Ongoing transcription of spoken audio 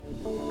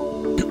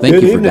Thank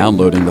Good you for evening.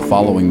 downloading the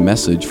following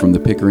message from the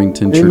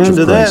Pickerington Church Amen of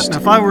to that. Christ.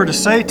 And if I were to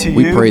say to you,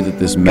 We pray that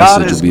this God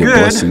message is will be a good,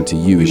 blessing to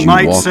you as you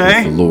might walk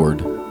say, with the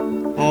Lord.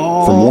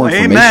 oh, For more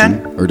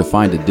information amen. or to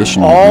find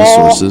additional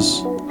All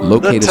resources,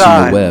 locate the us on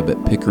time. the web at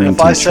And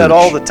if I said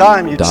all the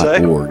time, you'd say,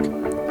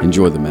 pickeringtonchurch.org.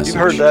 Enjoy the message.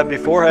 You've heard that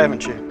before,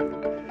 haven't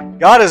you?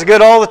 God is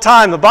good all the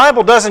time. The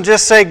Bible doesn't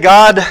just say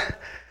God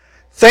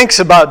thinks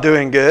about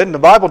doing good. And the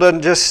Bible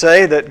doesn't just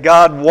say that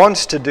God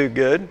wants to do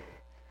good.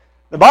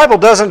 The Bible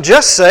doesn't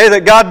just say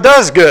that God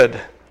does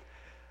good.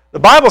 The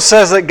Bible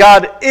says that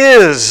God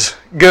is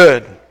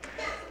good.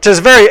 To His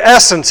very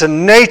essence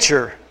and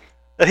nature,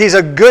 that He's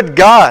a good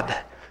God.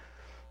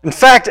 In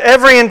fact,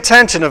 every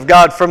intention of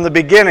God from the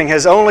beginning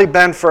has only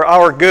been for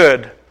our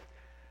good.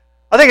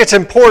 I think it's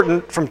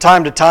important from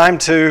time to time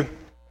to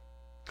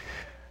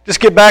just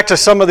get back to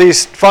some of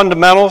these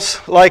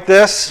fundamentals like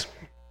this.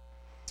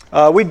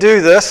 We do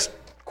this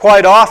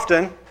quite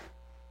often,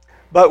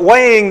 but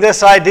weighing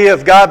this idea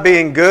of God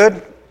being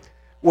good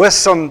with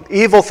some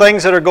evil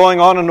things that are going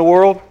on in the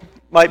world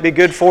might be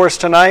good for us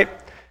tonight.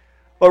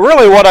 But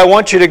really what I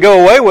want you to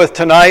go away with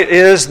tonight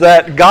is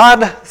that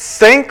God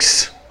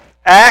thinks,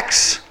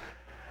 acts,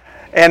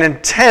 and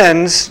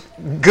intends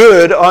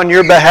good on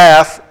your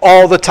behalf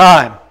all the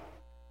time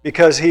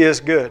because He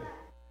is good.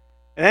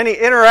 And any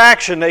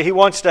interaction that He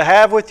wants to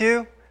have with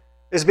you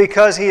is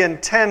because He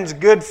intends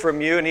good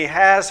from you, and He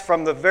has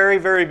from the very,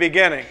 very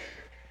beginning.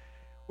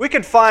 We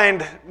could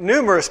find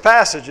numerous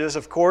passages,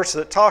 of course,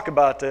 that talk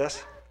about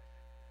this,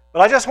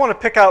 but I just want to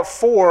pick out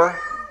 4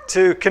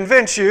 to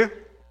convince you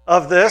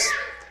of this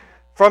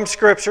from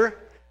Scripture,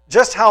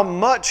 just how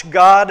much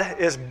God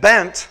is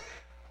bent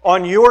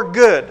on your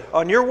good,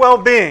 on your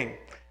well-being.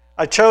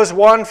 I chose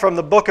one from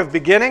the book of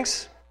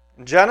Beginnings,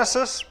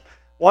 Genesis,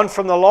 one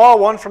from the Law,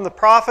 one from the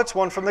Prophets,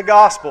 one from the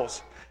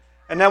Gospels.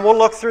 And then we'll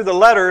look through the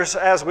letters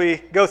as we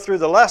go through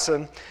the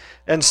lesson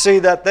and see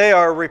that they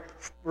are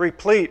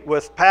replete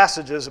with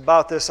passages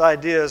about this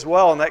idea as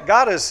well, and that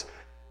God is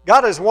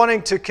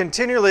wanting to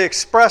continually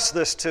express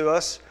this to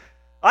us.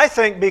 I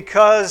think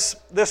because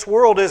this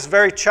world is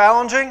very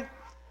challenging,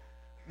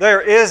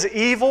 there is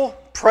evil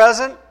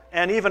present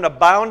and even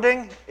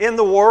abounding in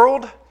the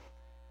world,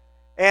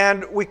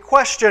 and we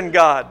question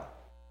God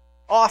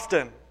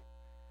often.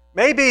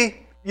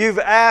 Maybe you've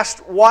asked,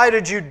 why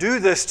did you do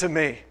this to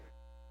me?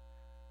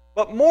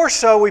 But more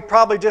so, we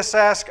probably just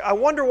ask, I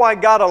wonder why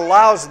God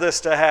allows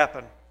this to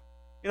happen.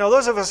 You know,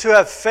 those of us who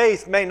have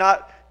faith may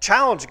not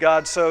challenge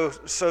God so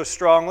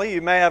strongly.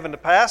 You may have in the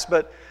past,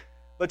 but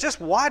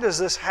just why does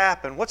this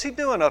happen? What's He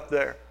doing up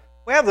there?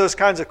 We have those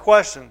kinds of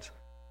questions.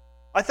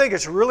 I think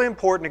it's really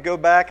important to go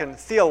back and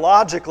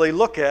theologically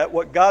look at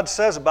what God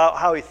says about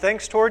how He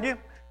thinks toward you,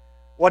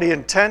 what He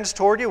intends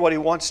toward you, what He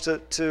wants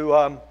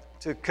to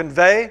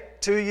convey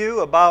to you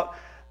about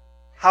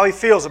how He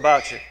feels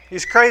about you.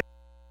 He's crazy.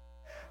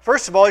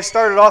 First of all, He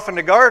started off in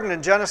the garden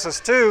in Genesis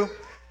 2,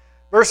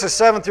 verses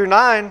 7 through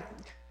 9.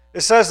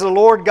 It says, "The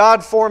Lord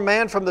God formed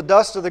man from the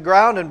dust of the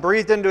ground and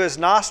breathed into his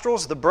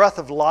nostrils the breath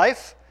of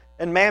life,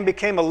 and man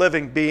became a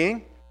living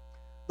being.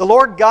 The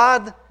Lord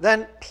God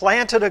then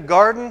planted a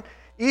garden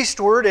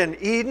eastward in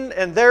Eden,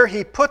 and there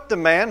He put the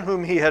man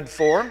whom He had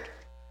formed.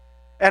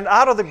 And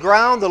out of the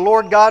ground the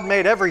Lord God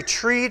made every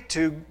tree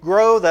to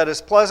grow that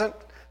is pleasant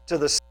to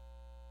the sight,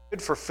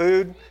 good for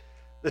food.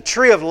 The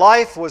tree of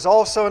life was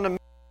also in the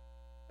midst,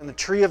 and the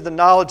tree of the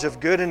knowledge of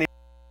good and evil."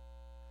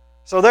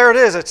 So there it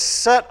is. It's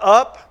set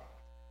up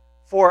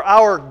for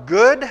our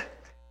good.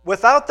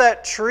 Without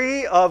that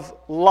tree of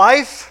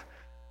life,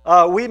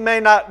 we may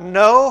not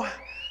know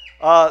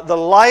the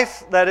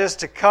life that is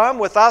to come.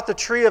 Without the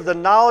tree of the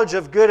knowledge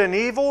of good and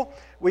evil,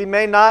 we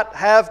may not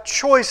have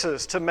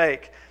choices to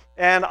make.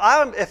 And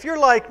if you're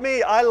like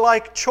me, I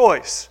like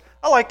choice.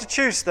 I like to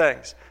choose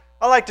things.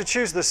 I like to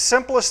choose the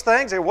simplest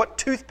things, like what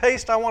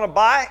toothpaste I want to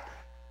buy.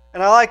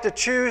 And I like to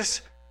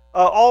choose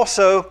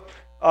also,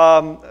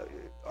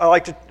 I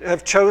like to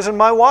have chosen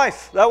my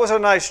wife. That was a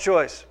nice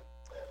choice.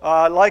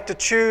 I like to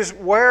choose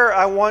where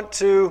I want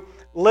to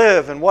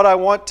live and what I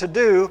want to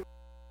do,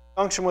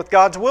 function with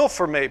God's will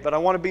for me, but I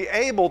want to be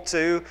able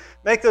to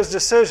make those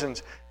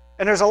decisions.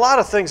 And there's a lot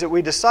of things that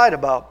we decide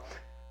about.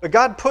 But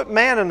God put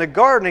man in the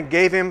garden and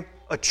gave him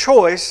a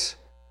choice,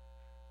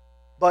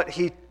 but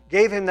He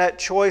gave him that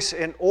choice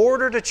in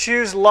order to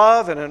choose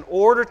love and in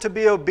order to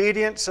be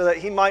obedient so that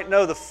he might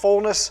know the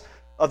fullness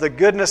of the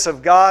goodness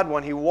of God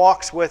when he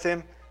walks with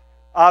Him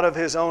out of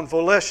his own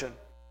volition.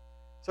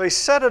 So He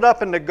set it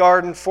up in the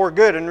garden for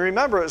good. And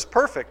remember, it was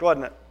perfect,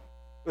 wasn't it?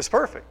 It was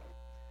perfect.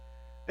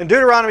 In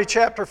Deuteronomy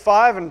chapter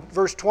 5 and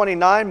verse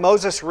 29,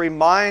 Moses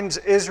reminds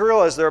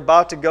Israel as they're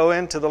about to go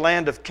into the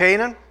land of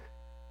Canaan.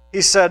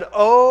 He said,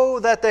 "Oh,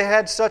 that they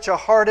had such a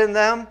heart in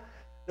them,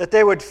 that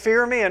they would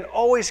fear me and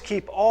always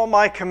keep all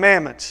my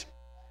commandments,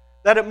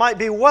 that it might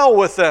be well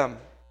with them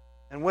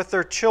and with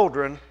their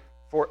children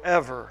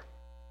forever."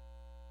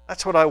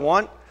 That's what I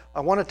want. I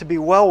want it to be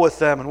well with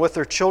them and with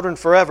their children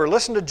forever.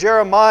 Listen to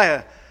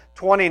Jeremiah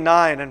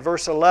 29 and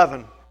verse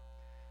 11.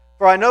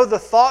 "For I know the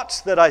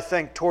thoughts that I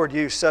think toward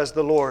you, says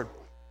the Lord,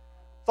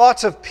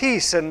 thoughts of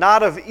peace and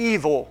not of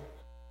evil,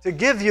 to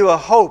give you a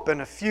hope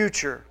and a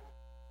future.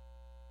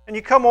 And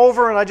you come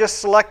over, and I just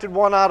selected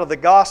one out of the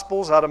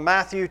Gospels, out of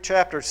Matthew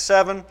chapter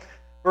 7,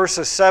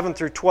 verses 7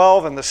 through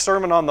 12, in the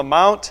Sermon on the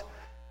Mount,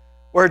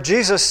 where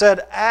Jesus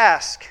said,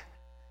 "Ask,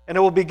 and it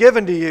will be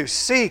given to you.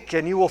 Seek,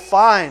 and you will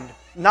find.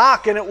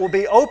 Knock, and it will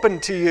be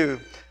opened to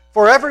you.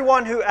 For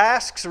everyone who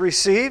asks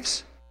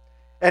receives,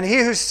 and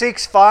he who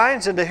seeks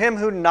finds, and to him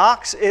who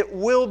knocks it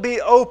will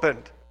be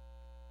opened."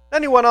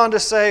 Then he went on to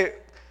say,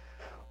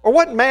 "Or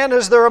what man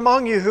is there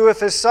among you who, if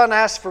his son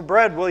asks for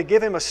bread, will he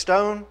give him a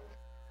stone?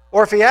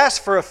 Or if he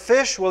asks for a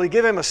fish, will he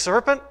give him a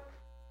serpent?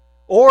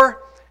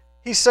 Or,"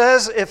 he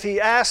says, "if he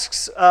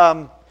asks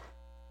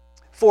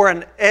for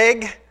an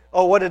egg,"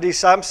 oh, what did he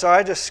say? I'm sorry,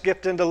 I just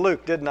skipped into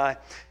Luke, didn't I?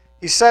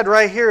 He said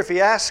right here, if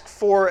he asks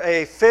for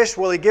a fish,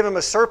 will he give him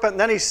a serpent? And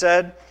then he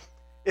said,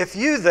 "If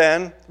you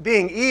then,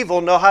 being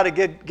evil, know how to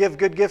give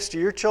good gifts to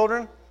your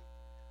children,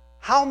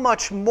 how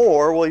much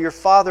more will your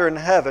Father in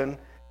heaven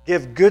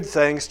give good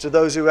things to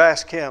those who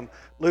ask Him?"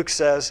 Luke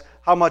says,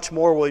 "How much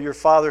more will your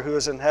Father who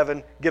is in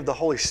heaven give the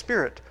Holy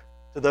Spirit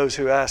to those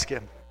who ask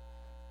Him?"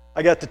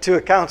 I got the two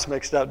accounts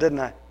mixed up, didn't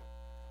I?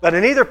 But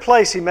in either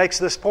place he makes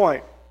this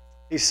point.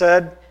 He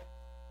said,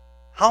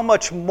 how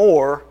much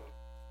more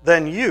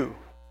than you,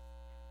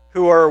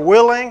 who are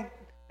willing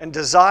and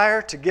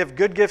desire to give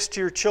good gifts to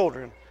your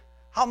children,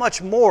 how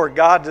much more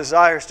God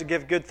desires to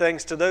give good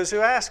things to those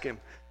who ask Him.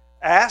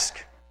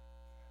 Ask,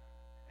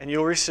 and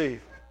you'll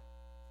receive.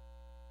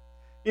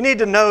 You need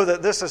to know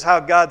that this is how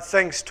God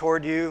thinks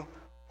toward you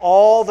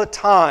all the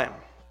time.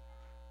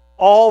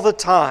 All the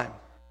time.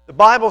 The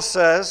Bible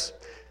says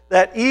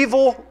that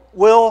evil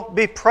will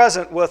be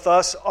present with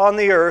us on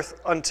the earth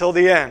until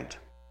the end.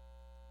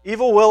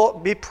 Evil will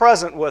be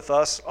present with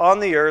us on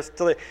the earth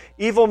till the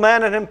evil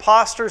men and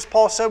impostors,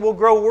 Paul said, will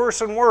grow worse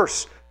and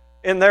worse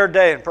in their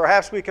day. And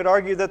perhaps we could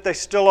argue that they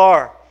still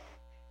are.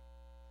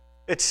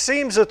 It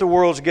seems that the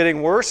world's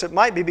getting worse. It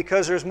might be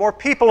because there's more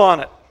people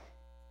on it.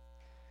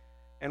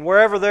 And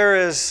wherever there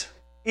is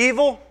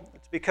evil,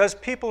 it's because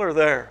people are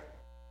there.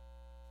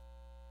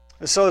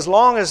 And so as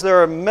long as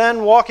there are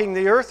men walking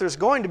the earth, there's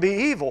going to be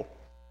evil.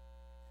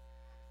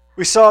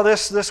 We saw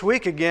this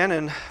week again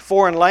in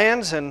foreign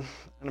lands and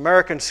an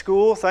American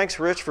school. Thanks,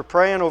 Rich, for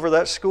praying over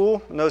that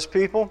school and those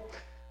people.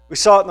 We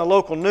saw it in the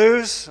local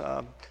news.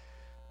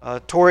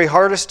 Tori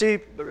Hardesty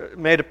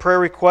made a prayer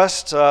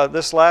request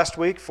this last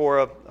week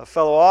for a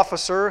fellow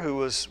officer who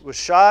was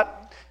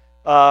shot.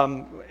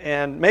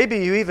 And maybe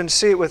you even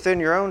see it within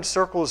your own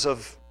circles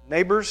of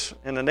neighbors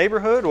in the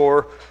neighborhood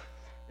or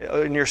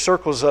in your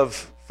circles of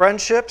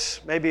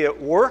friendships, maybe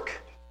at work.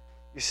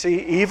 You see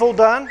evil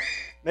done.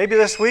 Maybe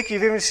this week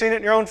you've even seen it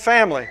in your own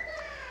family.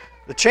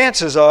 The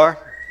chances are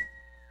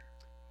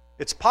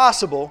it's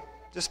possible,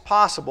 just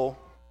possible,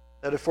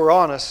 that if we're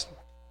honest,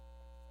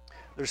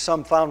 there's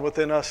some found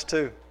within us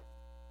too.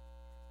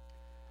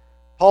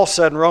 Paul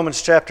said in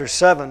Romans chapter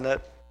 7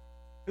 that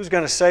who's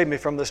going to save me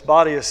from this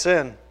body of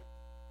sin?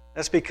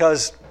 That's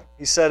because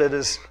he said it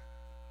is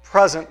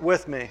present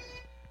with me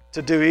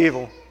to do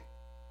evil.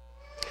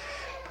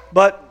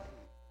 But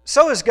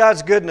so is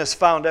God's goodness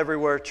found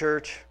everywhere,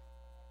 church.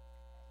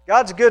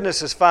 God's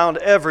goodness is found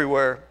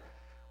everywhere.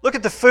 Look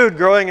at the food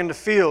growing in the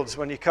fields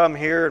when you come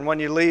here and when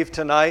you leave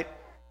tonight.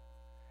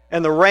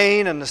 And the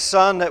rain and the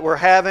sun that we're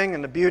having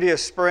and the beauty of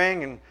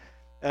spring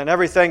and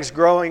everything's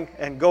growing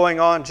and going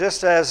on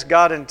just as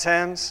God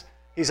intends.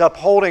 He's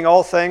upholding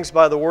all things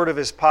by the word of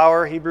His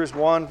power. Hebrews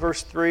 1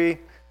 verse 3.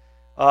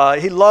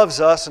 He loves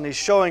us and He's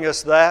showing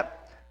us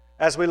that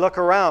as we look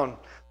around.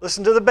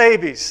 Listen to the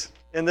babies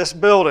in this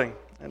building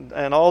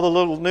and all the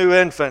little new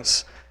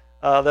infants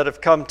that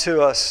have come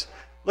to us.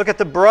 Look at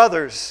the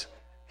brothers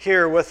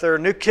here with their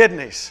new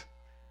kidneys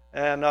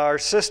and our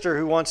sister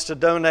who wants to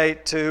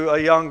donate to a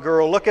young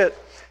girl. Look at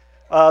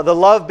the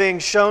love being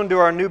shown to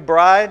our new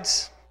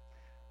brides,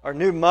 our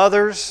new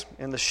mothers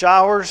in the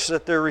showers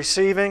that they're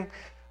receiving,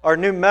 our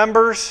new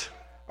members,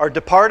 our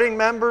departing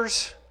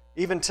members,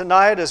 even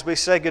tonight as we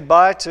say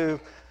goodbye to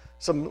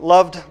some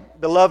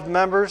beloved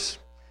members,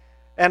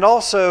 and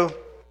also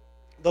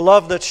the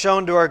love that's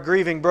shown to our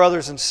grieving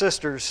brothers and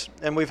sisters.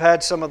 And we've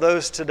had some of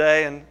those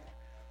today, and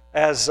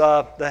as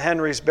the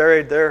Henrys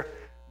buried their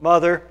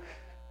mother,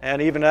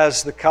 and even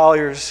as the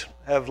Colliers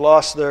have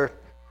lost their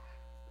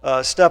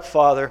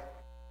stepfather,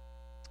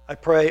 I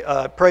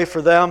pray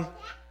for them.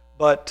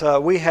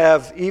 But we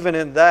have, even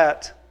in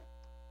that,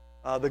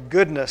 the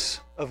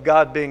goodness of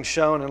God being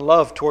shown and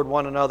love toward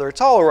one another.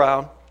 It's all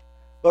around.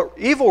 But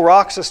evil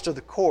rocks us to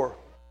the core.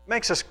 It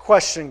makes us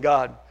question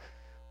God.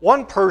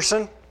 One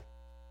person,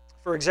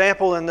 for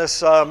example, in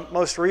this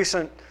most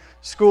recent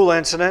school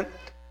incident,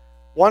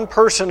 one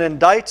person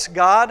indicts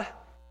God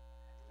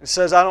and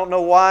says, I don't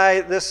know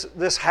why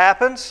this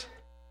happens.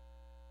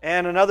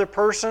 And another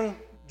person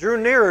drew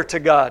nearer to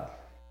God.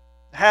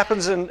 It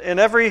happens in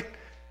every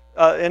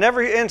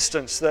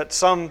instance that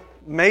some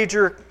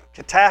major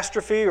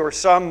catastrophe or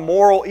some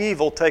moral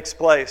evil takes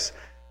place.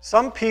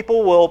 Some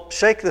people will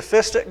shake the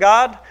fist at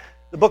God.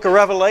 The book of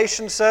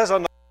Revelation says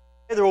on the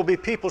There will be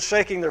people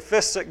shaking their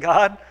fists at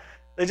God.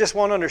 They just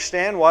won't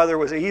understand why there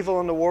was evil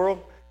in the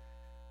world.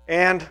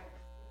 And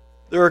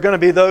there are going to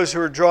be those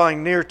who are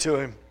drawing near to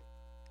Him.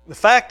 The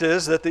fact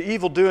is that the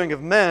evil doing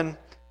of men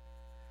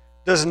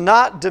does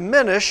not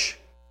diminish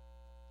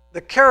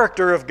the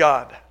character of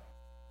God.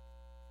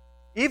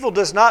 Evil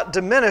does not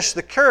diminish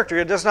the character.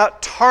 It does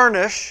not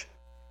tarnish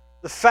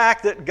the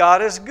fact that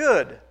God is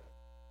good.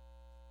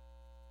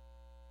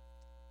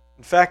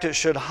 In fact, it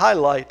should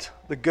highlight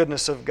the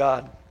goodness of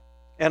God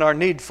and our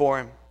need for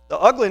Him. The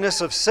ugliness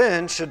of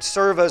sin should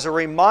serve as a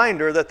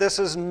reminder that this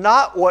is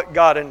not what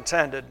God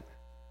intended.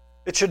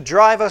 It should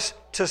drive us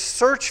to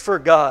search for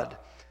God.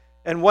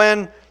 And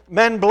when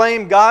men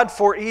blame God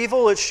for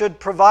evil, it should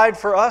provide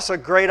for us a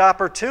great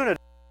opportunity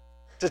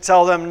to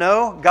tell them,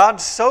 no,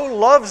 God so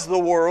loves the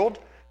world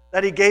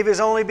that He gave His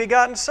only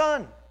begotten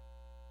Son,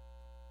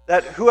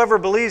 that whoever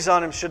believes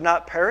on Him should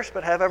not perish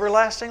but have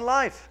everlasting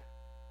life.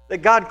 That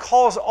God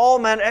calls all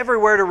men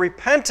everywhere to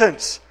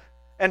repentance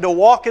and to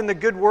walk in the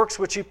good works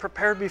which He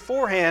prepared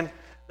beforehand,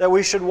 that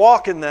we should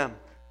walk in them.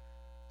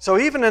 So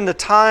even in the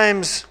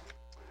times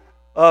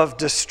of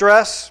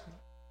distress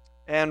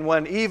and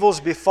when evils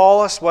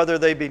befall us, whether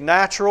they be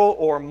natural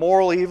or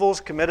moral evils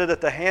committed at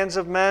the hands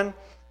of men,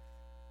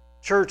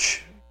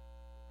 church,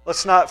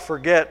 let's not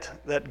forget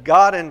that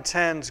God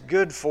intends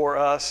good for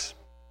us,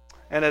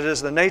 and it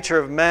is the nature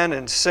of men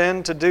in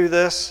sin to do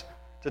this,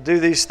 to do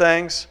these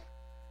things.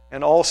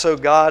 And also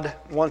God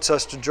wants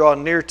us to draw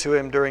near to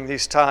Him during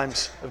these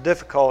times of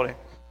difficulty.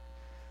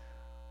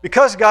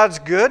 Because God's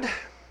good,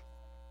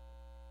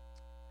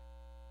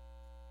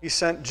 He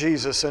sent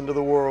Jesus into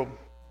the world.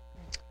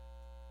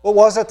 What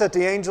was it that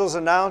the angels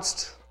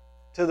announced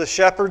to the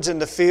shepherds in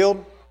the field?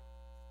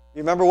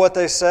 You remember what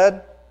they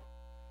said?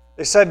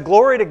 They said,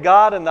 "Glory to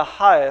God in the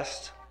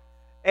highest,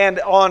 and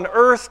on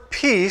earth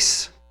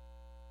peace,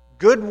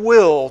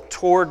 goodwill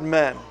toward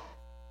men."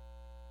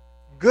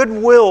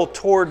 Goodwill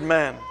toward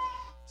men.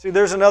 See,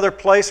 there's another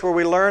place where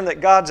we learn that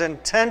God's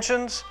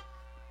intentions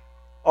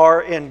are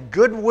in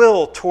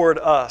goodwill toward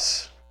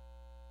us.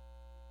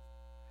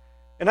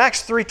 In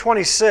Acts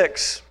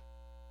 3:26,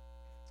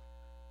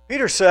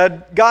 Peter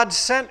said, God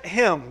sent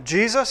Him,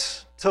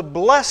 Jesus, to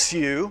bless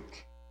you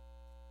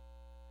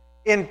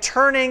in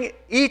turning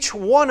each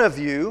one of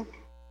you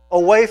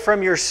away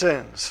from your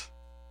sins.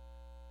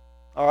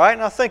 All right,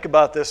 now think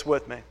about this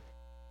with me.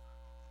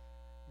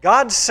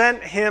 God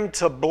sent Him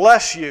to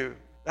bless you.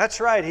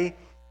 That's right, He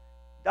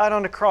died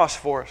on the cross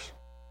for us.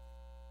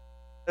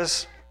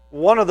 As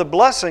one of the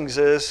blessings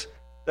is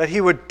that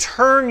He would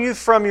turn you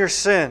from your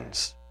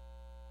sins.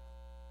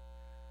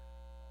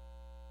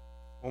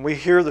 When we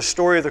hear the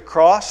story of the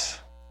cross,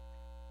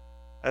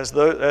 as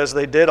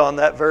they did on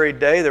that very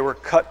day, they were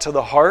cut to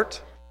the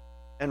heart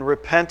and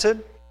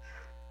repented.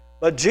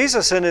 But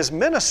Jesus in His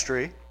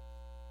ministry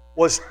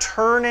was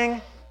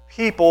turning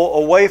people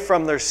away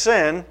from their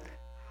sin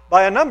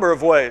by a number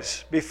of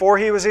ways before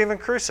He was even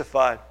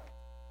crucified.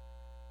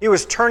 He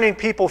was turning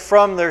people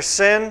from their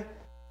sin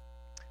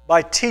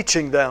by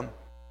teaching them.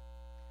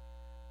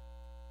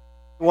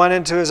 He went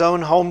into His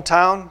own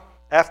hometown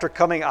after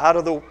coming out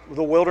of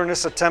the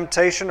wilderness of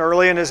temptation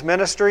early in His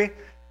ministry.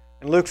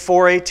 In Luke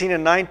 4:18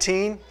 and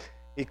 19,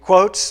 He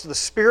quotes, "The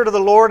Spirit of the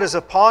Lord is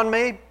upon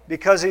me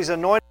because He's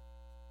anointed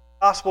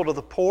the gospel to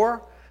the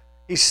poor.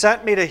 He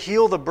sent me to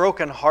heal the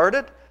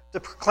brokenhearted, to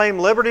proclaim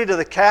liberty to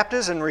the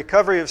captives and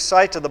recovery of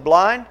sight to the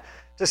blind,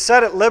 to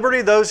set at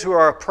liberty those who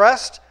are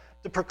oppressed,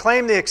 to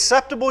proclaim the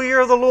acceptable year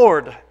of the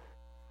Lord."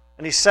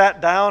 And He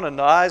sat down, and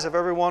the eyes of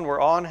everyone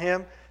were on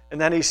Him. And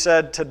then He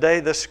said,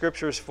 "Today this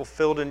scripture is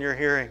fulfilled in your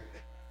hearing."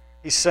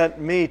 He sent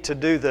me to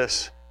do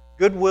this.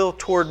 Goodwill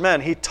toward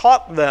men. He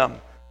taught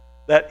them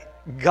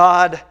that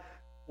God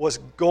was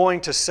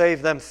going to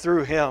save them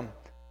through Him.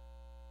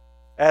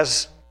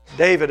 As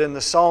David in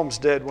the Psalms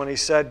did when he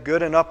said,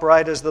 "Good and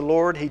upright is the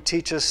Lord, He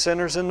teaches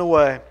sinners in the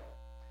way."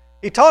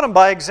 He taught them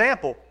by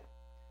example.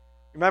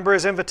 Remember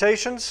His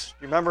invitations?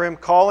 You remember Him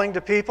calling to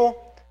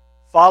people?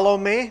 "Follow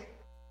me."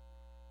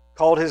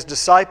 Called His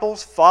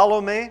disciples, "Follow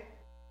me."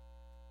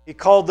 He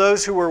called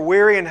those who were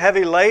weary and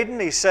heavy laden.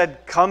 He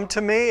said, "Come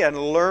to me and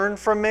learn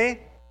from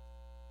me.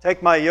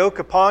 Take my yoke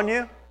upon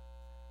you."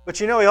 But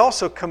you know, He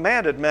also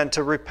commanded men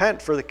to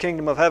repent, for the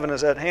kingdom of heaven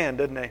is at hand,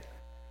 didn't He?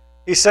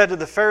 He said to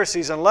the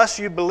Pharisees, "Unless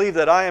you believe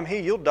that I am He,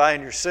 you'll die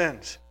in your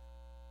sins."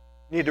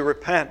 You need to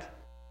repent.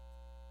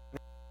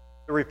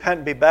 To repent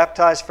and be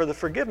baptized for the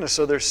forgiveness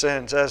of their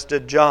sins, as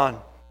did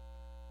John.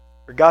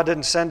 For God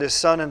didn't send His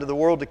Son into the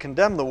world to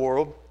condemn the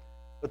world,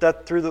 but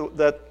that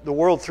the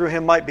world through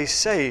Him might be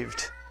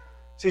saved.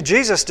 See,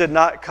 Jesus did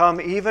not come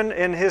even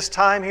in His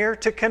time here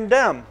to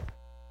condemn.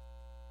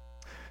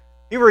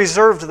 He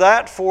reserved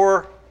that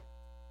for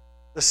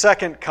the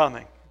second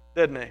coming,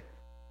 didn't He?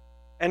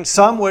 And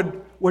some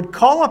would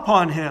call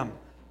upon Him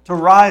to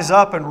rise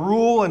up and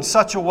rule in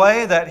such a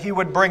way that He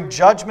would bring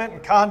judgment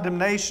and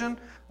condemnation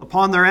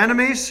upon their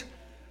enemies,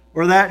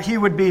 or that He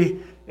would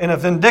be, in a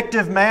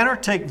vindictive manner,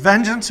 take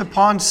vengeance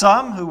upon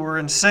some who were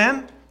in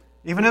sin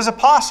Even his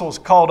apostles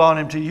called on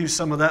him to use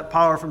some of that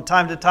power from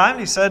time to time.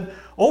 He said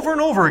over and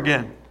over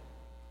again,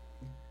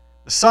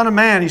 the Son of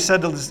Man, he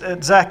said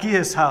to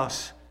Zacchaeus'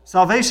 house,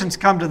 salvation's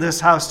come to this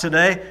house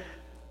today,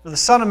 for the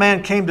Son of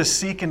Man came to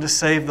seek and to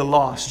save the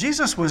lost.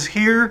 Jesus was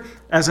here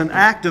as an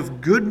act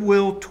of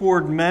goodwill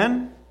toward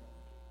men.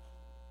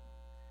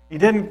 He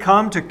didn't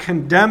come to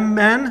condemn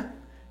men.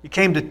 He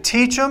came to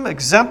teach them,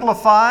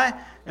 exemplify,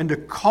 and to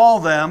call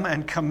them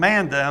and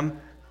command them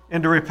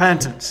into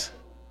repentance.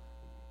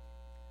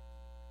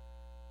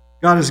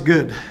 God is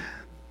good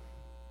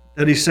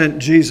that He sent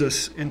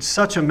Jesus in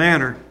such a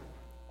manner.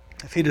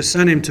 If He'd have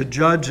sent Him to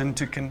judge and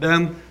to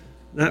condemn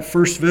that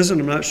first visit,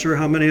 I'm not sure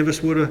how many of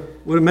us would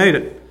have made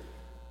it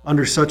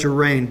under such a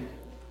reign,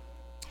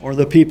 or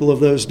the people of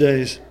those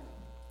days.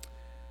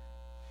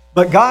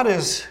 But God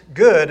is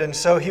good, and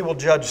so He will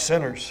judge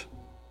sinners.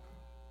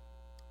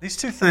 These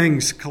two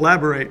things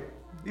collaborate.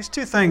 These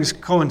two things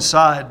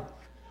coincide.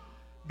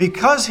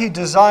 Because He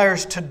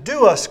desires to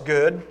do us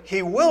good,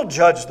 He will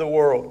judge the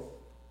world.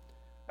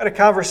 I had a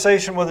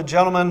conversation with a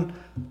gentleman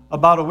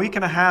about a week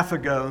and a half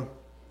ago,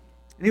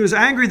 and he was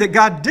angry that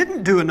God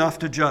didn't do enough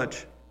to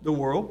judge the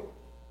world.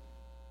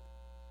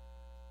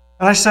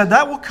 And I said,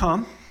 that will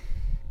come.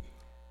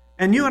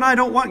 And you and I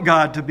don't want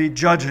God to be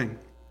judging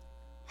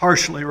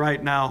harshly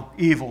right now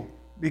evil,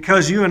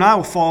 because you and I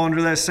will fall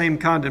under that same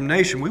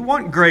condemnation. We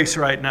want grace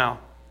right now.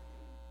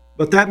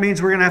 But that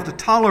means we're going to have to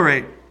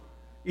tolerate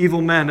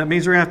evil men. That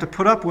means we're going to have to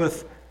put up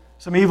with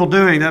some evil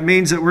doing. That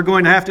means that we're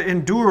going to have to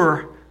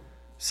endure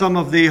some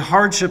of the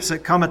hardships that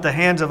come at the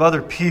hands of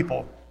other people.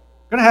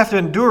 We're going to have to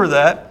endure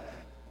that.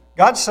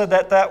 God said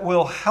that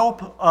will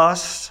help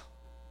us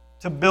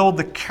to build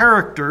the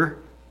character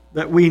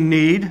that we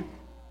need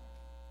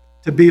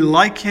to be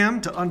like Him,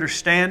 to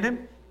understand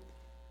Him.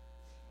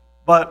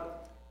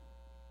 But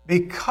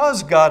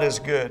because God is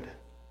good,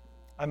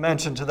 I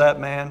mentioned to that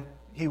man,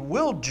 He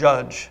will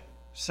judge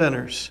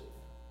sinners.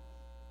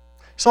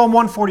 Psalm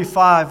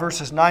 145,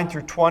 verses 9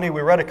 through 20,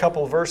 we read a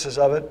couple of verses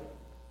of it.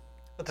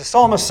 But the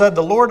psalmist said,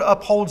 the Lord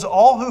upholds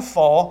all who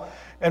fall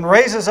and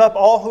raises up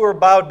all who are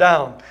bowed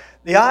down.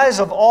 The eyes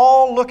of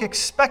all look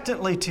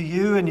expectantly to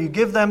you, and you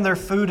give them their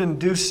food in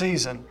due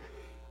season.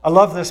 I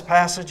love this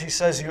passage. He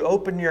says, you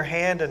open your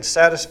hand and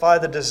satisfy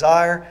the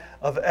desire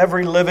of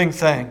every living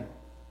thing.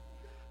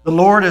 The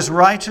Lord is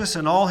righteous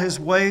in all His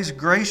ways,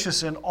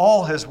 gracious in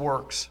all His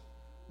works.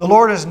 The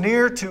Lord is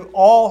near to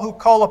all who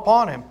call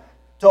upon Him,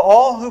 to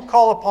all who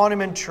call upon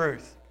Him in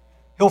truth.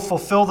 He'll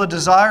fulfill the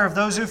desire of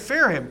those who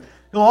fear Him.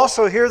 He'll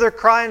also hear their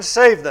cry and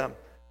save them.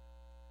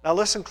 Now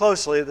listen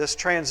closely to this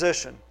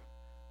transition.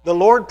 The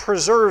Lord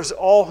preserves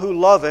all who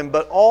love Him,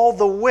 but all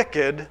the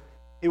wicked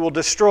He will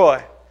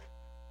destroy.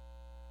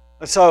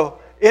 And so,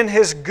 in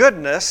His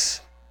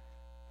goodness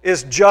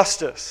is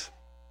justice.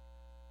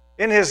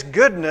 In His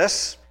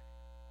goodness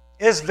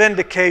is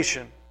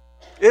vindication,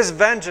 is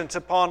vengeance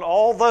upon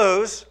all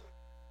those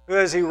who,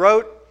 as he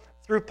wrote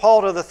through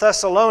Paul to the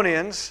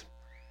Thessalonians,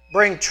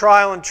 bring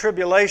trial and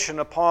tribulation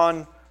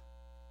upon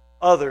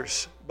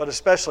others, but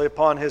especially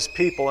upon His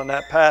people in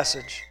that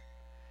passage.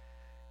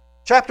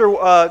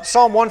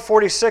 Psalm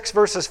 146,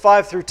 verses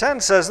 5 through 10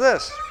 says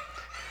this,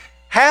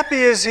 happy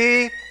is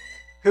he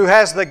who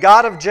has the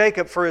God of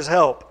Jacob for his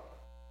help,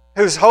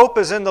 whose hope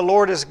is in the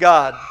Lord his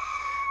God,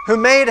 who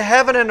made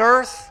heaven and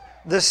earth,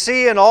 the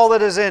sea and all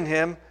that is in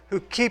him, who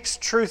keeps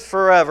truth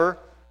forever,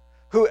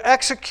 who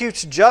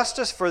executes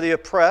justice for the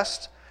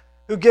oppressed,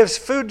 who gives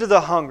food to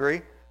the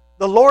hungry.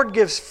 The Lord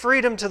gives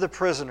freedom to the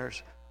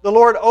prisoners. The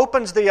Lord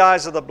opens the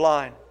eyes of the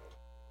blind.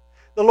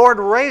 The Lord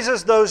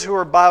raises those who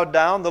are bowed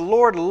down. The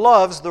Lord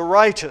loves the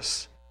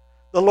righteous.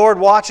 The Lord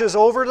watches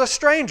over the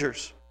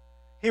strangers.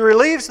 He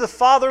relieves the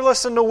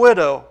fatherless and the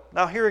widow.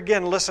 Now here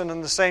again, listen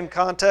in the same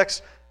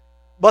context.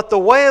 But the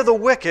way of the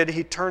wicked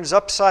He turns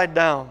upside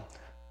down.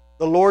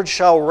 The Lord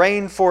shall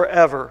reign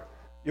forever.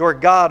 Your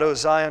God, O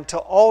Zion, to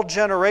all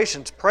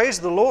generations. Praise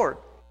the Lord.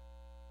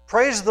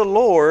 Praise the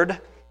Lord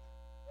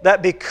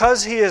that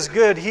because He is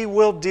good, He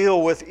will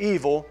deal with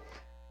evil.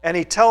 And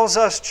He tells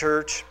us,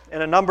 church,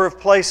 in a number of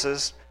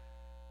places,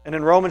 and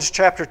in Romans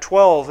chapter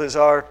 12 is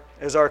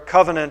our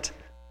covenant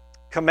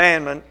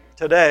commandment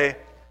today,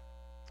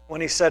 when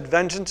He said,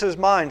 vengeance is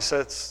mine,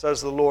 says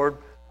the Lord,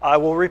 I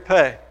will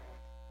repay.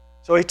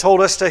 So He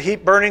told us to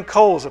heap burning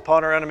coals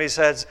upon our enemies'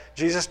 heads.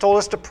 Jesus told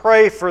us to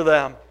pray for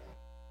them.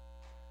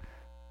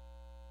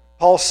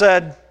 Paul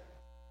said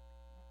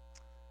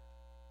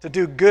to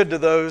do good to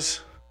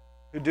those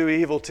who do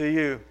evil to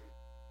you.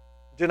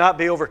 Do not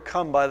be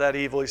overcome by that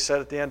evil, he said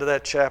at the end of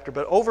that chapter,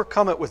 but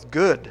overcome it with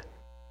good.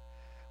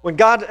 When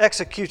God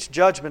executes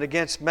judgment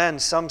against men,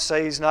 some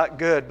say He's not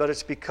good, but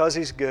it's because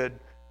He's good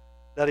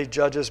that He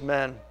judges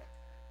men.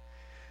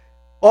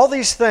 All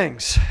these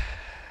things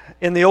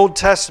in the Old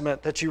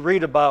Testament that you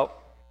read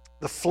about,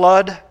 the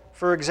flood,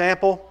 for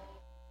example,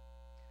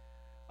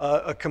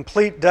 a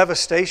complete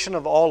devastation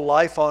of all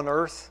life on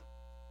earth,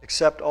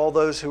 except all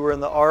those who were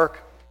in the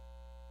ark.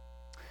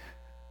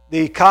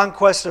 The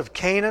conquest of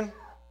Canaan,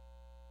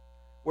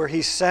 where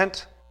He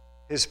sent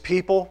His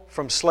people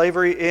from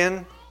slavery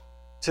in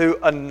to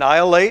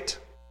annihilate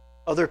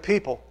other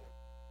people.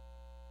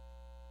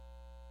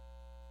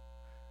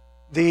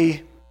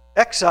 The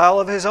exile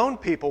of his own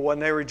people when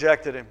they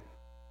rejected him,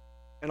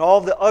 and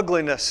all the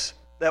ugliness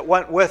that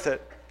went with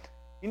it.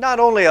 He not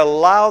only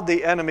allowed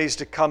the enemies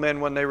to come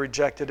in when they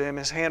rejected him,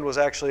 his hand was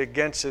actually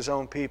against his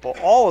own people.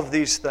 All of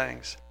these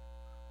things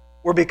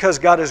were because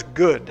God is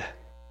good.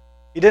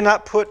 He did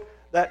not put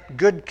that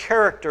good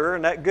character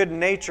and that good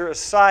nature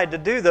aside to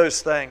do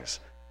those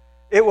things.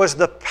 It was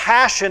the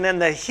passion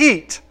and the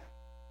heat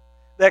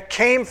that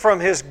came from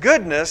his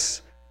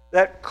goodness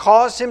that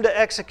caused him to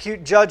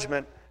execute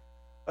judgment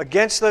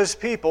against those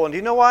people. And do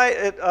you know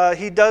why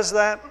he does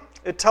that?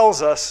 It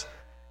tells us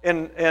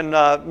in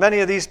many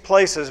of these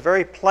places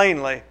very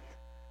plainly,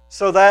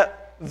 so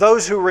that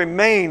those who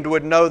remained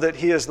would know that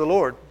He is the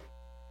Lord.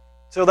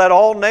 So that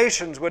all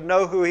nations would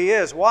know who He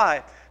is.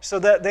 Why? So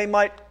that they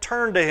might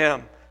turn to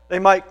Him. They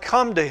might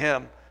come to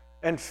Him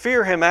and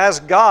fear Him as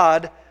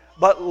God,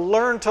 but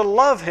learn to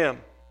love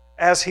Him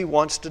as He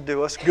wants to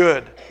do us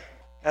good,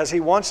 as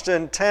He wants to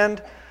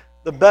intend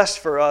the best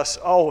for us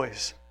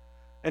always.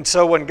 And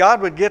so when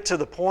God would get to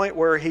the point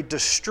where He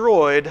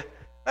destroyed,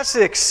 that's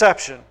the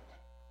exception.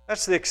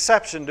 That's the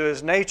exception to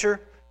His nature.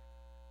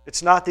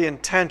 It's not the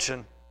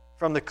intention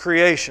from the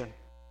creation.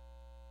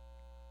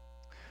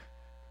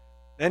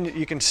 And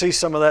you can see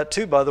some of that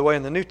too, by the way,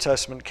 in the New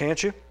Testament,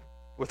 can't you?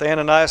 With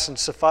Ananias and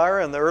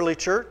Sapphira in the early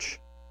church,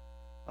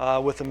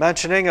 with the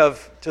mentioning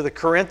to the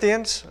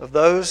Corinthians of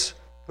those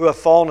who have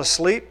fallen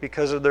asleep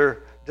because of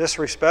their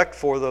disrespect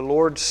for the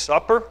Lord's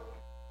Supper,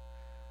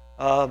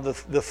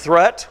 the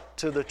threat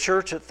to the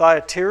church at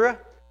Thyatira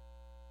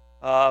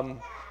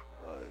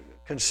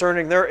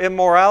concerning their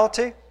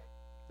immorality,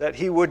 that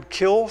He would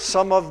kill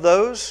some of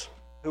those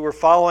who were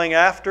following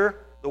after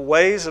the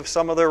ways of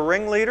some of their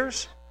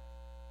ringleaders.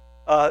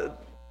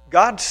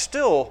 God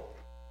still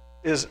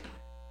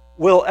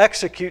will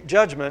execute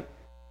judgment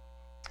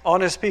on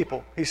His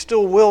people. He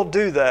still will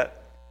do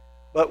that.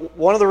 But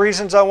one of the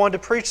reasons I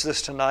wanted to preach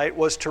this tonight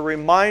was to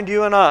remind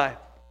you and I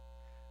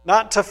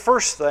not to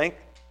first think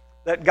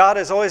that God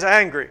is always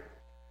angry,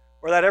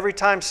 or that every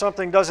time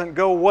something doesn't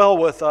go well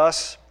with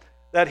us,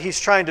 that He's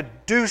trying to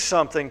do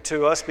something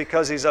to us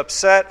because He's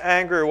upset,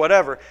 angry, or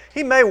whatever.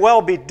 He may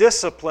well be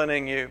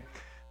disciplining you.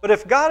 But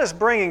if God is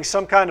bringing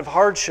some kind of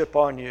hardship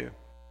on you,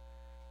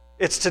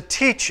 it's to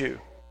teach you.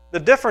 The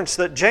difference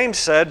that James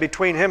said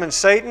between him and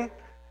Satan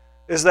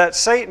is that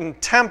Satan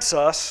tempts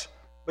us,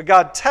 but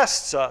God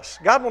tests us.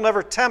 God will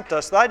never tempt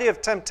us. The idea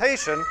of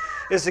temptation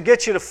is to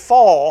get you to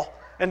fall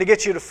and to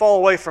get you to fall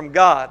away from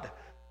God.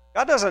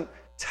 God doesn't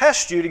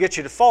test you to get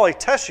you to fall. He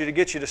tests you to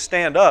get you to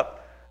stand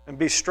up and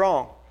be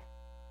strong.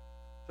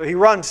 So He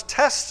runs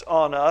tests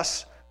on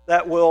us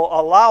that will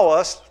allow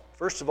us,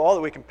 first of all,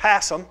 that we can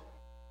pass them,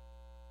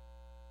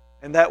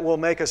 and that will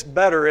make us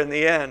better in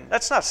the end.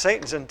 That's not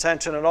Satan's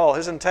intention at all.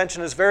 His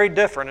intention is very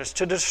different. It's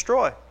to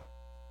destroy.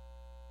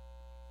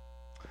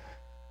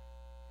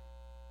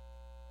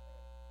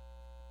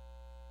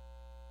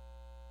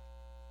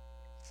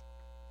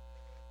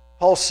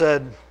 Paul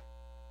said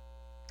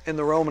in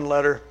the Roman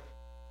letter,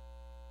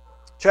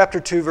 chapter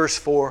 2, verse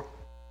 4,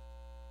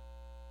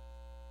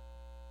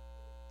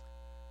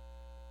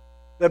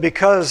 that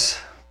because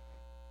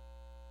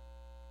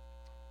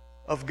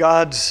of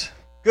God's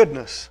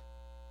goodness,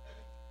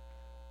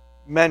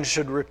 men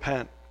should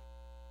repent.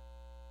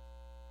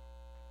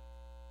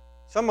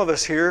 Some of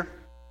us here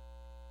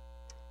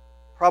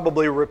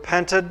probably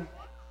repented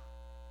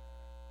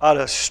out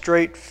of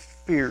straight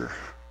fear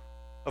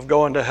of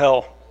going to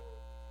hell.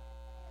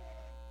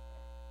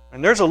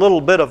 And there's a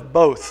little bit of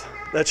both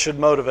that should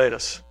motivate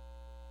us,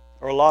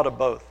 or a lot of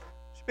both.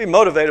 We should be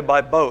motivated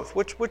by both.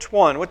 Which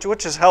one?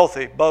 Which is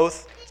healthy?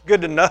 Both. It's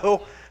good to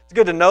know. It's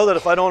good to know that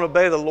if I don't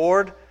obey the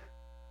Lord,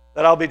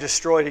 that I'll be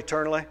destroyed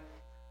eternally.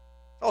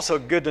 It's also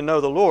good to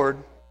know the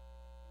Lord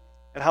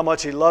and how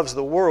much He loves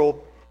the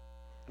world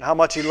and how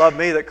much He loved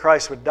me that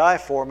Christ would die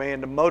for me,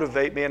 and to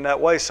motivate me in that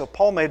way. So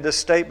Paul made this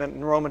statement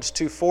in Romans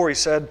 2:4. He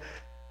said,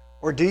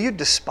 "Or do you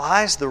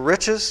despise the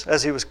riches,"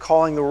 as he was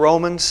calling the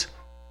Romans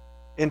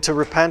into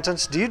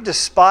repentance? "Do you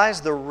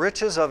despise the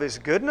riches of His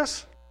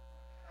goodness,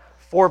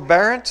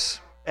 forbearance,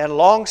 and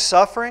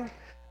long-suffering,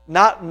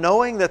 not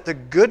knowing that the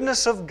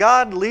goodness of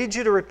God leads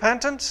you to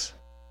repentance?"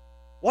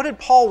 What did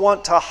Paul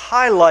want to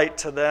highlight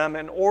to them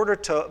in order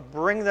to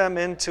bring them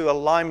into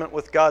alignment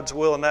with God's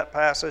will in that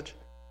passage?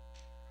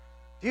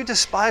 Do you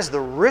despise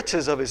the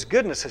riches of His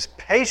goodness, His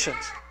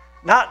patience,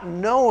 not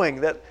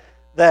knowing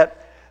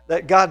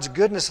that God's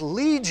goodness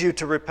leads you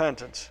to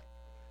repentance?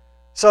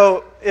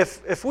 So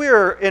if we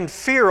are in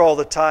fear all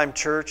the time,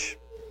 church,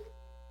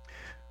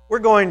 we're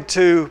going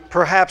to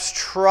perhaps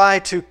try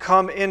to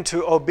come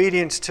into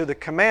obedience to the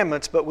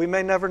commandments, but we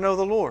may never know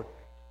the Lord.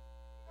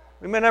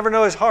 We may never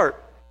know His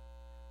heart.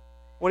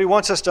 What He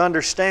wants us to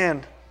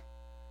understand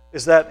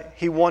is that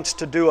He wants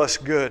to do us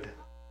good,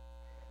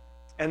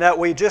 and that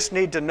we just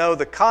need to know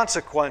the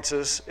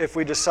consequences if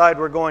we decide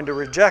we're going to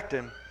reject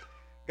Him.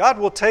 God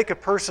will take a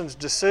person's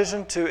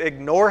decision to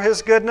ignore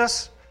His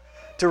goodness,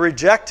 to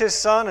reject His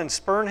Son and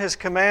spurn His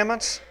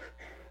commandments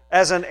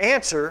as an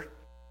answer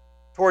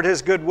toward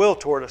His goodwill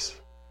toward us.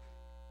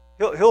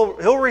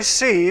 He'll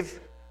receive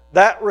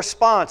that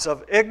response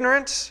of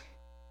ignorance,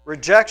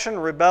 rejection,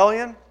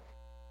 rebellion.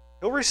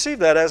 He'll receive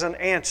that as an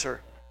answer.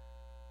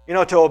 You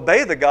know, to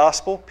obey the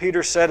gospel,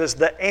 Peter said, is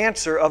the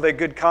answer of a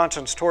good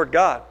conscience toward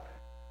God.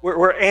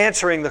 We're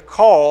answering the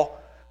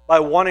call by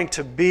wanting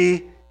to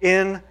be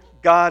in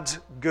God's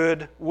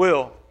good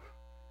will.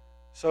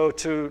 So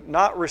to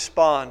not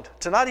respond,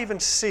 to not even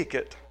seek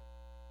it.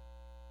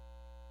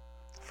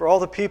 For all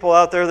the people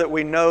out there that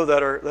we know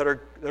that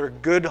are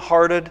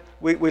good-hearted,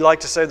 we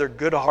like to say they're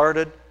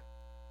good-hearted.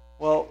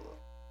 Well,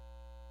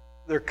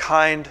 they're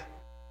kind.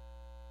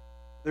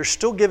 They're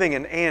still giving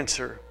an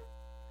answer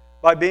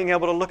by being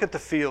able to look at the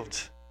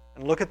fields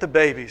and look at the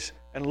babies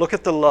and look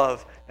at the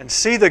love and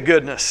see the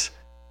goodness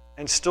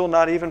and still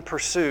not even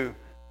pursue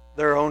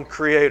their own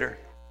Creator.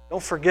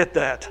 Don't forget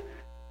that.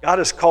 God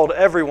has called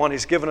everyone.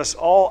 He's given us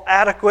all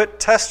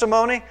adequate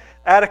testimony,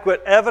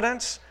 adequate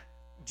evidence.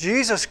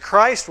 Jesus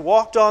Christ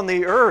walked on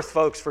the earth,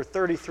 folks, for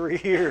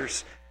 33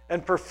 years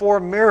and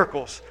performed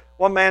miracles.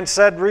 One man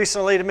said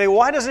recently to me,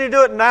 "Why doesn't He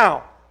do it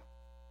now?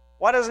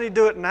 Why doesn't He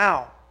do it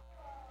now?"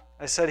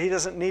 I said, He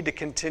doesn't need to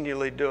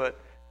continually do it.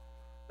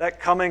 That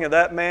coming of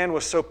that man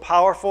was so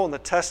powerful and the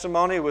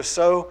testimony was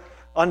so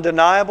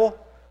undeniable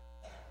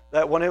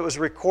that when it was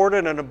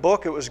recorded in a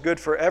book, it was good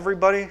for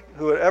everybody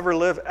who would ever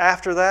live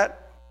after that.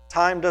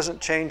 Time doesn't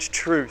change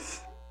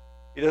truth.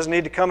 He doesn't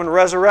need to come and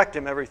resurrect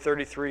Him every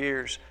 33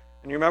 years.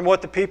 And you remember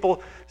what the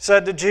people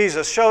said to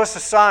Jesus? "Show us a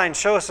sign,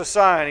 show us a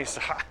sign." He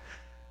said,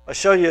 "I'll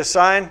show you a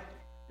sign.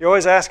 You're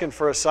always asking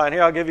for a sign.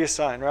 Here, I'll give you a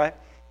sign," right?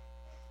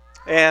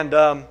 And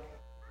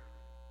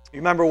you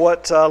remember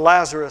what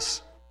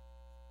Lazarus,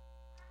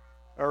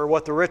 or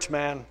what the rich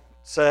man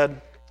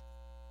said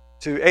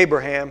to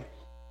Abraham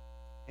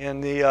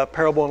in the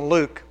parable in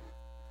Luke.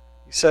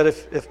 He said,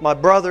 if my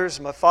brothers,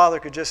 my father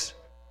could just,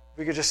 if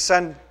we could just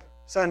send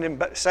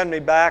me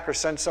back or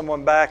send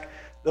someone back,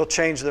 they'll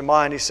change their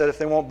mind. He said, if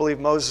they won't believe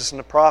Moses and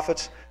the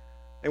prophets,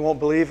 they won't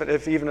believe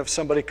it even if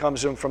somebody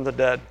comes to them from the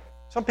dead.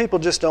 Some people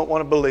just don't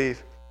want to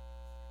believe.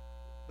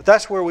 But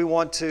that's where we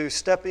want to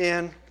step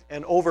in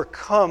and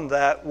overcome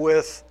that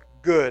with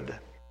good.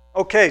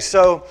 Okay,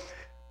 so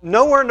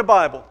nowhere in the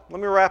Bible, let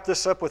me wrap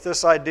this up with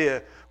this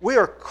idea. We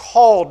are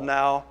called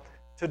now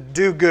to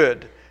do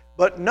good.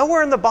 But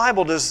nowhere in the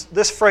Bible does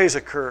this phrase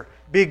occur,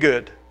 be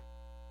good.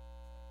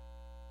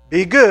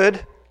 Be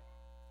good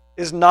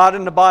is not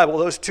in the Bible,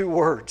 those two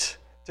words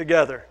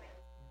together.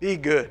 Be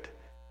good.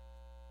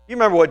 You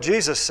remember what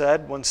Jesus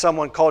said when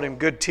someone called Him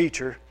good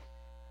teacher.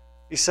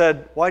 He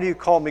said, "Why do you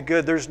call me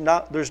good? There's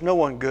no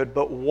one good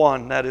but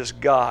one, that is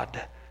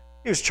God."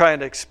 He was trying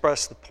to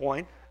express the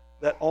point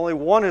that only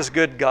one is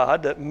good,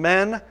 God, that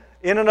men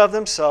in and of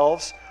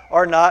themselves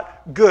are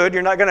not good.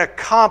 You're not going to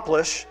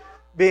accomplish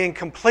being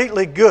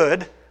completely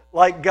good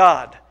like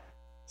God.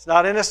 It's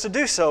not in us to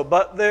do so,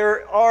 but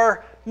there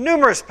are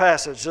numerous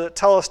passages that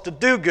tell us to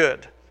do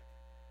good.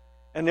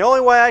 And the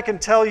only way I can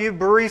tell you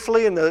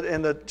briefly in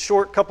the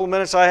short couple of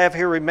minutes I have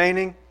here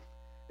remaining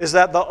is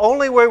that the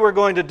only way we're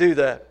going to do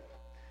that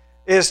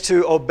is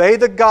to obey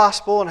the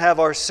gospel and have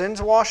our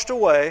sins washed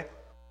away,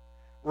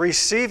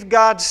 receive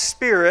God's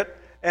Spirit,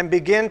 and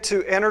begin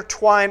to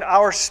intertwine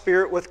our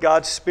spirit with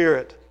God's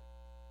Spirit.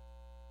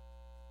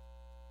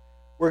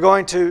 We're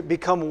going to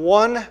become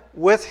one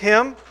with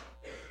Him.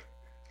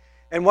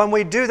 And when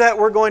we do that,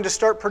 we're going to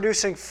start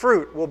producing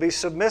fruit. We'll be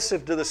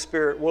submissive to the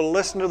Spirit. We'll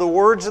listen to the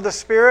words of the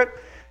Spirit,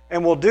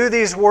 and we'll do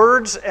these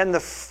words, and the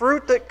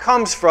fruit that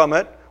comes from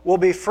it will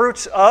be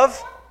fruits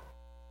of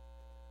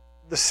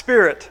the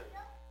Spirit.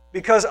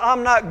 Because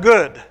I'm not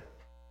good.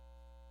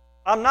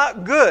 I'm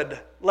not good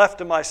left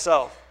to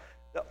myself.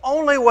 The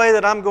only way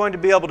that I'm going to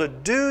be able to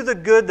do the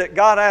good that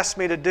God asks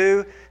me to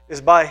do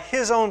is by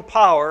His own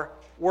power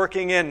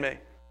working in me.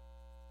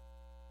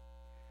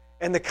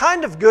 And the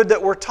kind of good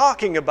that we're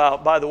talking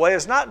about, by the way,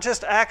 is not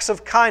just acts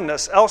of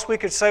kindness. Else we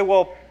could say,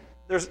 well,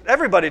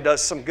 everybody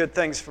does some good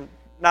things from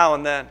now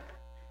and then.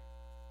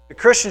 The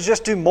Christians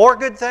just do more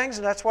good things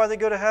and that's why they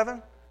go to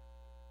heaven?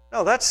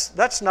 No,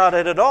 that's not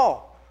it at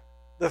all.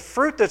 The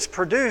fruit that's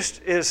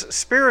produced is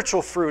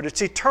spiritual fruit.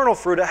 It's eternal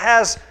fruit. It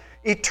has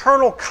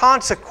eternal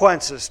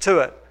consequences to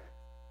it.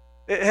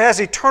 It has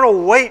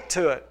eternal weight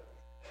to it.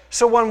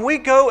 So when we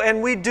go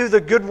and we do the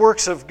good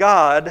works of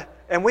God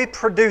and we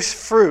produce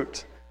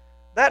fruit,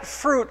 that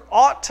fruit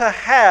ought to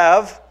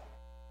have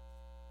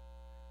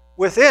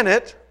within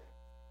it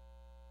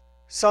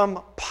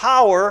some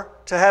power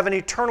to have an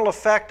eternal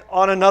effect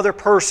on another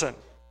person,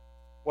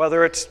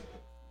 whether it's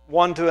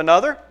one to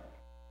another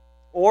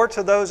or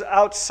to those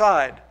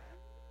outside.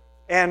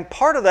 And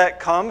part of that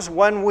comes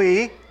when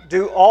we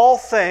do all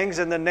things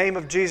in the name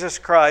of Jesus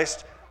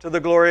Christ to the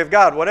glory of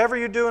God. Whatever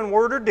you do in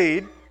word or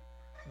deed,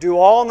 do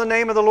all in the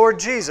name of the Lord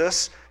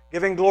Jesus,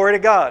 giving glory to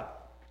God.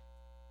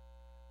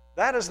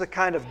 That is the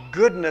kind of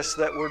goodness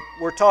that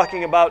we're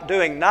talking about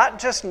doing. Not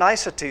just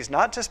niceties,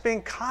 not just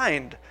being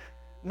kind.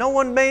 No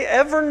one may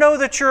ever know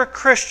that you're a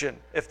Christian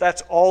if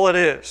that's all it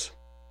is.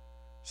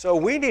 So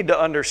we need to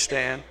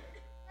understand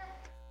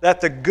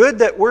that the good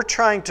that we're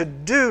trying to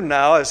do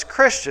now as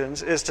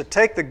Christians is to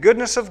take the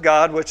goodness of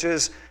God, which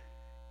is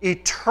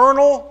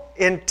eternal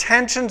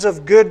intentions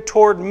of good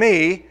toward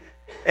me,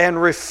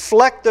 and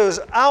reflect those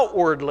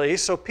outwardly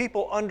so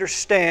people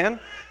understand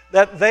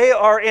that they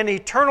are an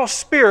eternal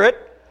spirit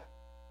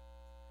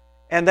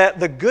and that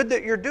the good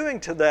that you're doing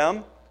to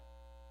them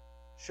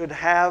should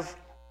have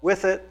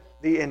with it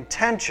the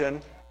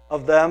intention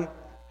of them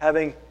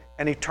having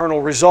an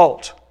eternal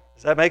result.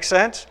 Does that make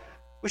sense?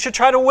 We should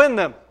try to win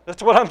them.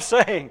 That's what I'm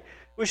saying.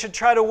 We should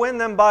try to win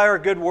them by our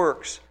good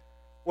works.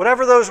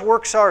 Whatever those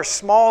works are,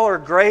 small or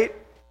great,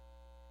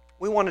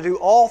 we want to do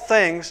all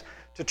things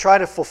to try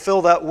to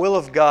fulfill that will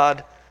of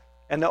God.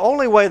 And the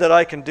only way that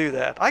I can do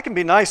that, I can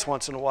be nice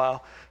once in a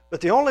while,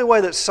 but the only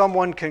way that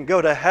someone can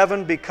go to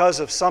heaven because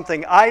of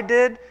something I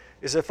did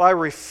is if I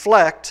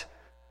reflect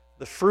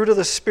the fruit of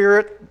the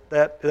Spirit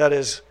that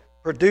is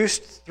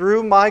produced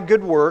through my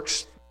good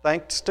works,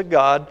 thanks to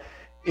God,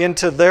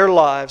 into their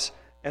lives,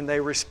 and they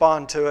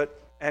respond to it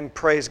and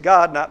praise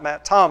God, not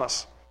Matt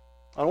Thomas.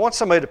 I don't want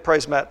somebody to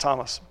praise Matt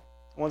Thomas.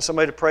 I want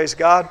somebody to praise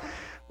God,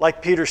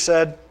 like Peter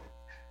said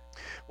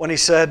when he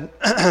said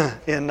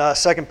in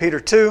 2 Peter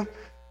 2,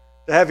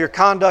 to have your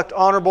conduct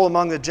honorable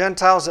among the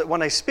Gentiles, that when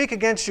they speak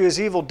against you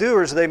as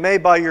evildoers, they may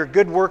by your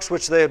good works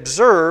which they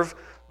observe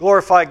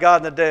glorify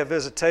God in the day of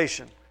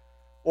visitation.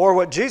 Or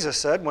what Jesus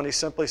said when he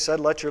simply said,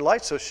 let your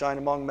light so shine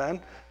among men,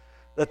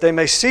 that they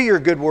may see your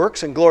good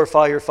works and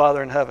glorify your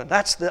Father in heaven.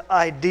 That's the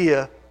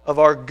idea of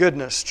our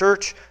goodness.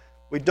 Church,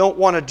 we don't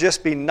want to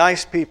just be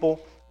nice people.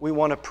 We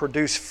want to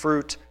produce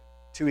fruit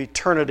to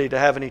eternity, to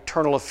have an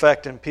eternal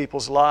effect in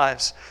people's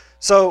lives.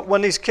 So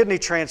when these kidney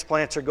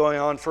transplants are going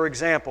on, for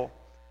example,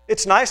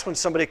 it's nice when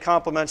somebody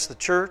compliments the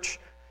church.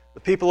 The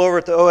people over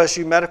at the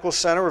OSU Medical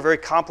Center were very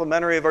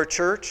complimentary of our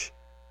church.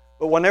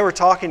 But when they were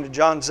talking to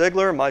John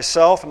Ziegler,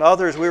 myself, and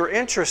others, we were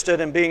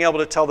interested in being able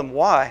to tell them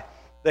why.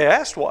 They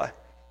asked why.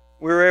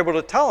 We were able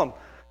to tell them,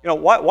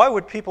 why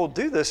would people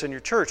do this in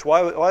your church?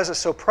 Why is it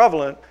so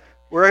prevalent?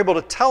 We were able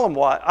to tell them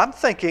why. I'm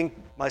thinking,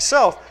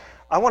 myself,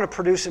 I want to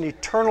produce an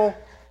eternal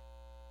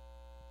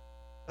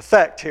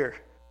effect here.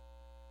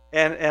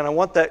 And I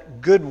want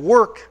that good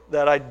work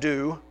that I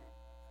do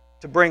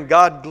to bring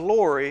God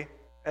glory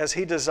as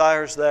He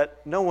desires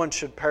that no one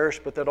should perish,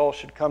 but that all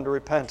should come to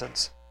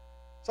repentance.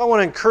 So I want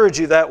to encourage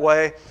you that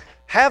way.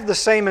 Have the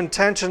same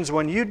intentions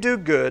when you do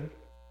good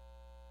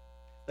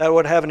that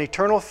would have an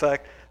eternal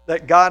effect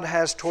that God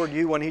has toward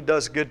you when He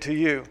does good to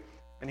you.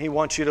 And He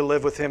wants you to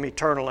live with Him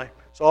eternally.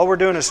 So all we're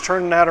doing is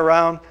turning that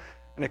around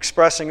and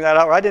expressing that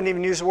out. I didn't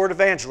even use the word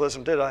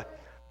evangelism, did I?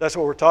 That's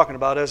what we're talking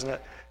about, isn't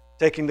it?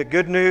 Taking the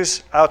good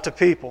news out to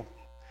people.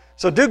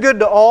 So do good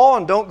to all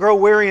and don't grow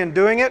weary in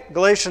doing it.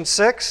 Galatians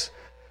 6.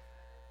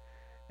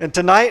 And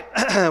tonight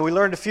we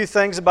learned a few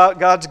things about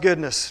God's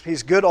goodness.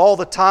 He's good all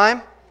the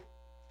time.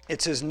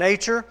 It's His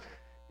nature.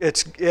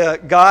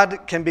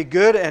 God can be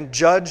good and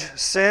judge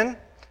sin.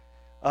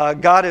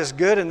 God is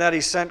good in that He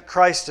sent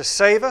Christ to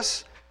save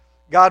us.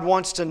 God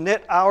wants to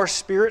knit our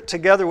spirit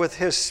together with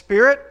His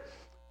Spirit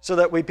so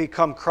that we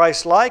become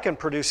Christ-like and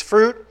produce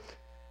fruit.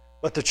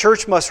 But the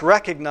church must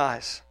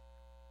recognize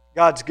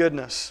God's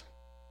goodness.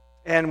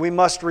 And we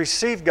must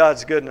receive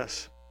God's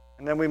goodness.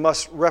 And then we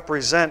must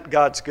represent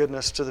God's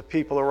goodness to the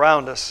people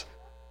around us.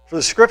 For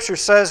the Scripture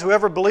says,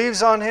 whoever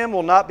believes on Him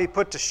will not be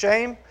put to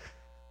shame.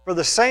 For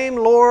the same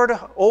Lord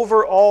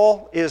over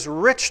all is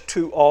rich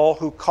to all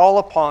who call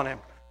upon Him.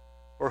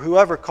 For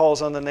whoever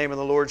calls on the name of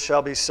the Lord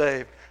shall be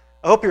saved.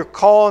 I hope you'll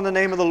call on the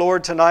name of the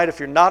Lord tonight, if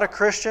you're not a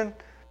Christian,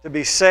 to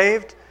be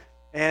saved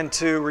and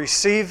to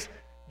receive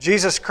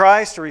Jesus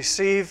Christ, to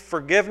receive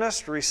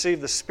forgiveness, to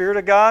receive the Spirit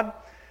of God,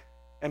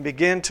 and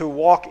begin to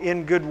walk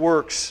in good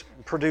works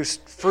and produce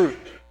fruit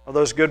of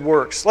those good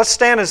works. Let's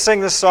stand and sing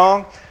this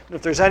song. And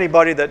if there's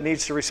anybody that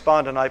needs to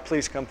respond tonight,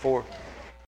 please come forward.